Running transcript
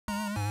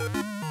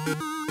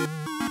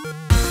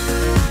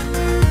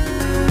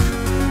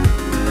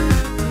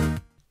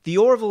The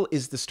Orville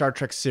is the Star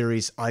Trek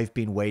series I've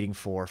been waiting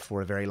for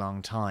a very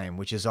long time,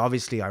 which is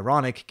obviously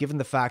ironic given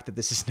the fact that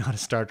this is not a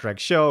Star Trek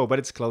show, but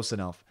it's close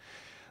enough.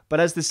 But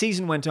as the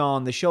season went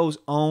on, the show's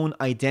own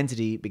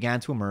identity began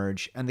to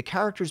emerge and the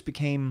characters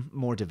became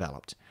more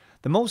developed.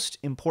 The most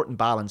important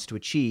balance to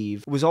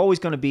achieve was always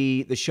going to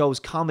be the show's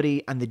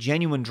comedy and the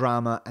genuine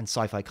drama and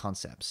sci-fi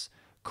concepts.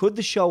 Could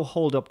the show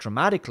hold up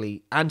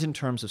dramatically and in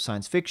terms of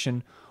science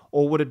fiction,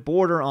 or would it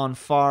border on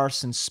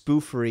farce and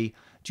spoofery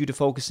due to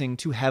focusing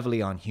too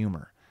heavily on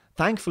humor?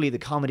 Thankfully, the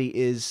comedy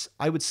is,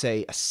 I would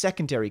say, a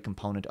secondary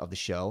component of the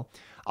show,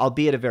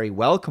 albeit a very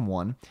welcome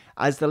one,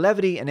 as the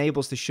levity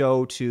enables the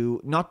show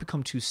to not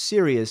become too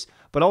serious,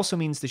 but also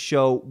means the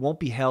show won't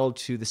be held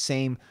to the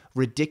same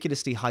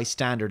ridiculously high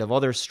standard of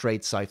other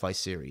straight sci-fi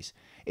series.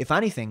 If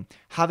anything,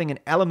 having an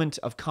element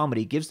of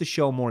comedy gives the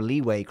show more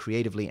leeway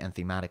creatively and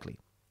thematically.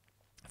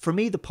 For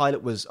me, the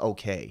pilot was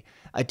okay,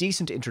 a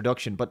decent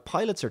introduction, but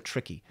pilots are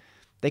tricky.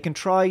 They can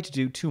try to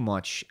do too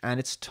much, and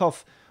it's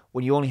tough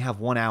when you only have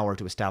 1 hour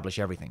to establish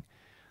everything.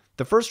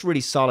 The first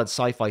really solid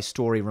sci-fi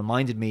story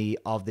reminded me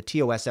of the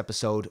TOS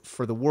episode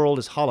For the World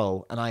is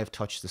Hollow and I Have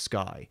Touched the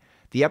Sky,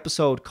 the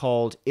episode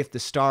called If the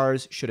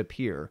Stars Should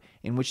Appear,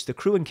 in which the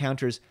crew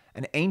encounters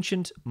an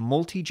ancient,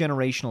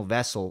 multi-generational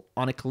vessel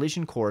on a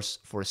collision course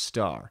for a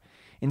star.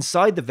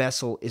 Inside the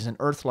vessel is an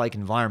Earth-like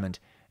environment,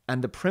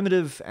 and the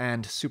primitive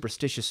and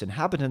superstitious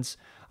inhabitants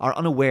are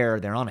unaware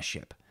they're on a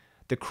ship.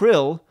 The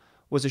Krill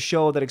was a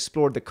show that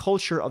explored the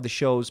culture of the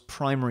show's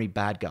primary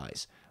bad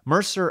guys.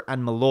 Mercer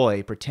and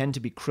Malloy pretend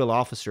to be Krill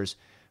officers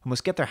who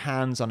must get their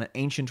hands on an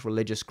ancient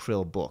religious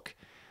Krill book.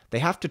 They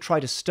have to try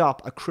to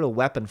stop a Krill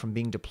weapon from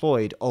being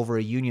deployed over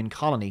a Union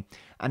colony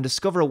and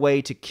discover a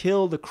way to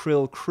kill the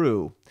Krill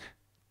crew.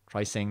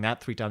 Try saying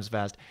that 3 times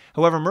fast.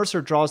 However,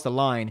 Mercer draws the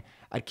line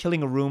at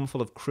killing a room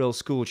full of Krill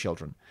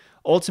schoolchildren.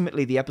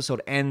 Ultimately, the episode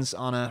ends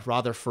on a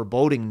rather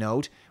foreboding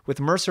note,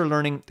 with Mercer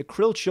learning the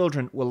Krill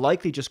children will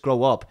likely just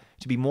grow up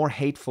to be more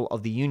hateful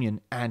of the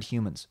Union and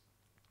humans.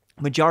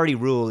 Majority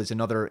Rule is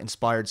another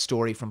inspired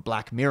story from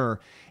Black Mirror,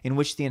 in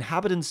which the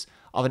inhabitants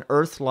of an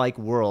Earth-like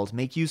world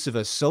make use of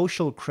a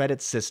social credit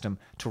system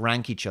to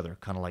rank each other,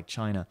 kind of like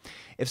China.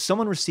 If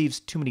someone receives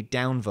too many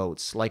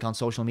downvotes, like on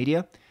social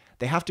media,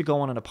 they have to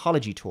go on an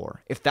apology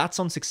tour. If that's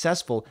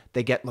unsuccessful,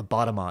 they get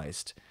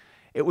lobotomized.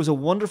 It was a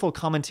wonderful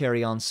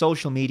commentary on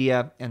social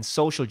media and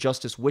social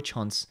justice witch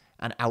hunts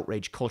and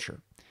outrage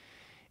culture.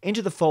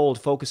 Into the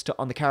Fold focused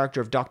on the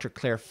character of Dr.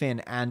 Claire Finn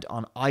and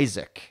on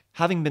Isaac.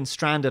 Having been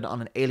stranded on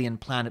an alien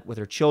planet with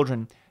her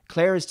children,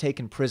 Claire is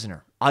taken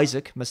prisoner.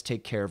 Isaac must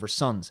take care of her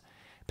sons.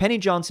 Penny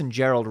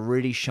Johnson-Gerald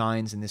really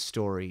shines in this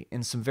story,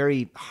 in some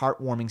very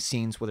heartwarming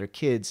scenes with her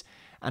kids,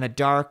 and a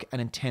dark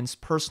and intense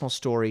personal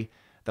story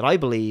that I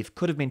believe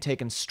could have been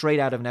taken straight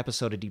out of an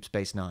episode of Deep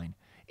Space Nine.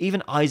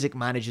 Even Isaac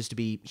manages to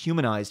be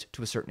humanized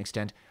to a certain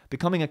extent,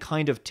 becoming a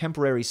kind of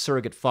temporary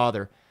surrogate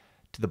father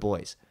to the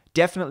boys.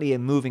 Definitely a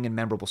moving and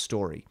memorable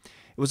story.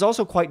 It was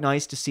also quite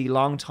nice to see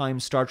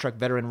longtime Star Trek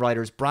veteran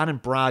writers Brannon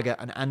Braga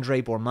and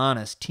Andrei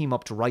Bormanis team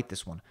up to write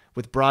this one,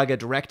 with Braga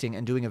directing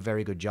and doing a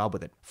very good job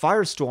with it.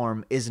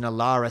 Firestorm is an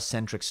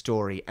Alara-centric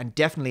story and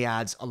definitely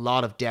adds a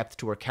lot of depth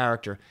to her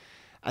character,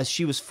 as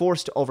she was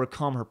forced to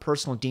overcome her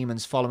personal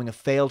demons following a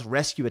failed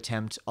rescue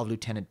attempt of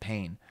Lieutenant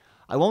Payne.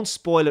 I won't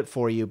spoil it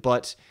for you,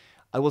 but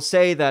I will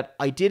say that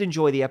I did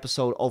enjoy the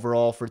episode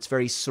overall for its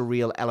very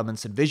surreal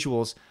elements and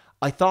visuals.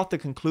 I thought the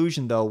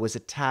conclusion, though, was a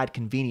tad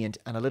convenient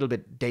and a little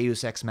bit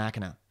deus ex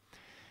machina.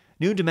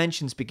 New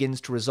Dimensions begins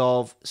to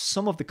resolve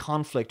some of the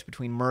conflict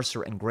between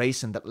Mercer and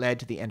Grayson that led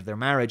to the end of their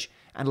marriage,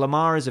 and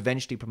Lamar is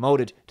eventually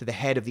promoted to the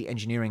head of the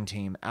engineering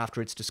team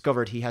after it's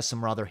discovered he has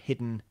some rather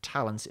hidden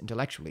talents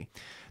intellectually.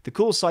 The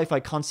cool sci-fi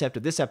concept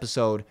of this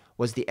episode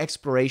was the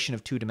exploration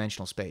of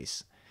two-dimensional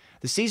space.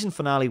 The season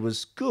finale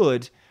was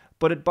good,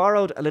 but it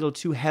borrowed a little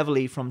too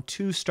heavily from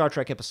 2 Star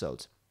Trek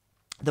episodes.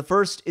 The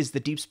first is the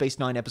Deep Space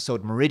Nine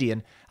episode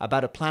Meridian,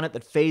 about a planet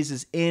that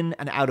phases in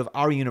and out of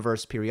our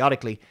universe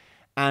periodically,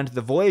 and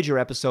the Voyager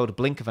episode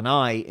Blink of an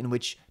Eye, in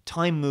which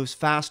time moves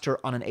faster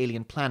on an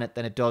alien planet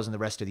than it does in the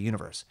rest of the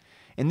universe.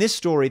 In this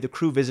story, the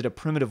crew visit a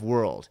primitive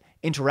world,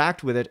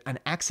 interact with it, and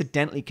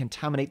accidentally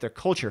contaminate their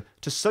culture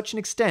to such an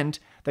extent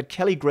that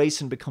Kelly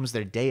Grayson becomes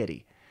their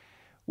deity.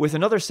 With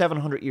another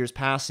 700 years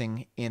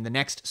passing in the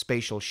next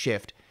spatial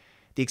shift,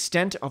 the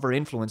extent of her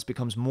influence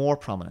becomes more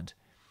prominent.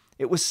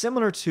 It was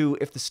similar to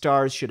If the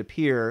Stars Should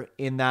Appear,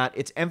 in that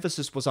its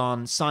emphasis was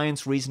on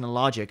science, reason, and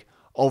logic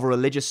over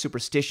religious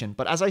superstition,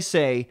 but as I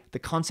say, the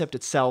concept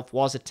itself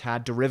was a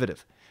tad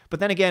derivative. But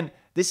then again,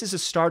 this is a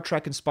Star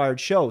Trek-inspired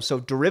show, so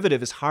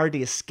derivative is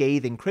hardly a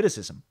scathing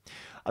criticism.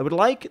 I would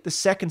like the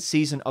second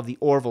season of The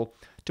Orville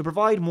to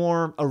provide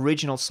more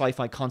original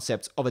sci-fi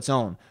concepts of its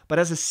own, but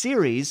as a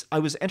series, I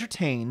was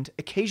entertained,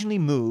 occasionally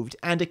moved,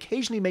 and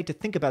occasionally made to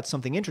think about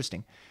something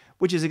interesting,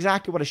 which is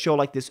exactly what a show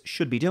like this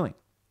should be doing.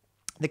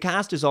 The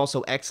cast is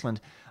also excellent,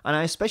 and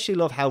I especially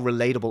love how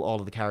relatable all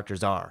of the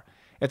characters are.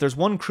 If there's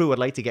one crew I'd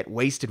like to get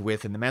wasted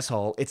with in the mess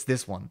hall, it's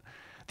this one.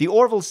 The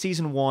Orville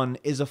Season 1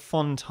 is a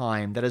fun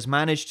time that has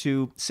managed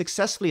to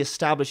successfully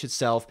establish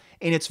itself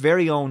in its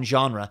very own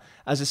genre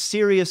as a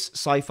serious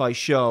sci-fi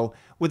show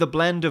with a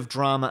blend of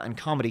drama and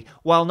comedy,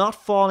 while not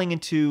falling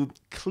into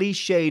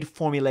cliched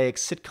formulaic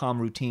sitcom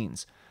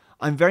routines.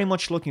 I'm very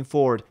much looking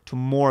forward to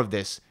more of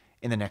this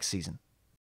in the next season.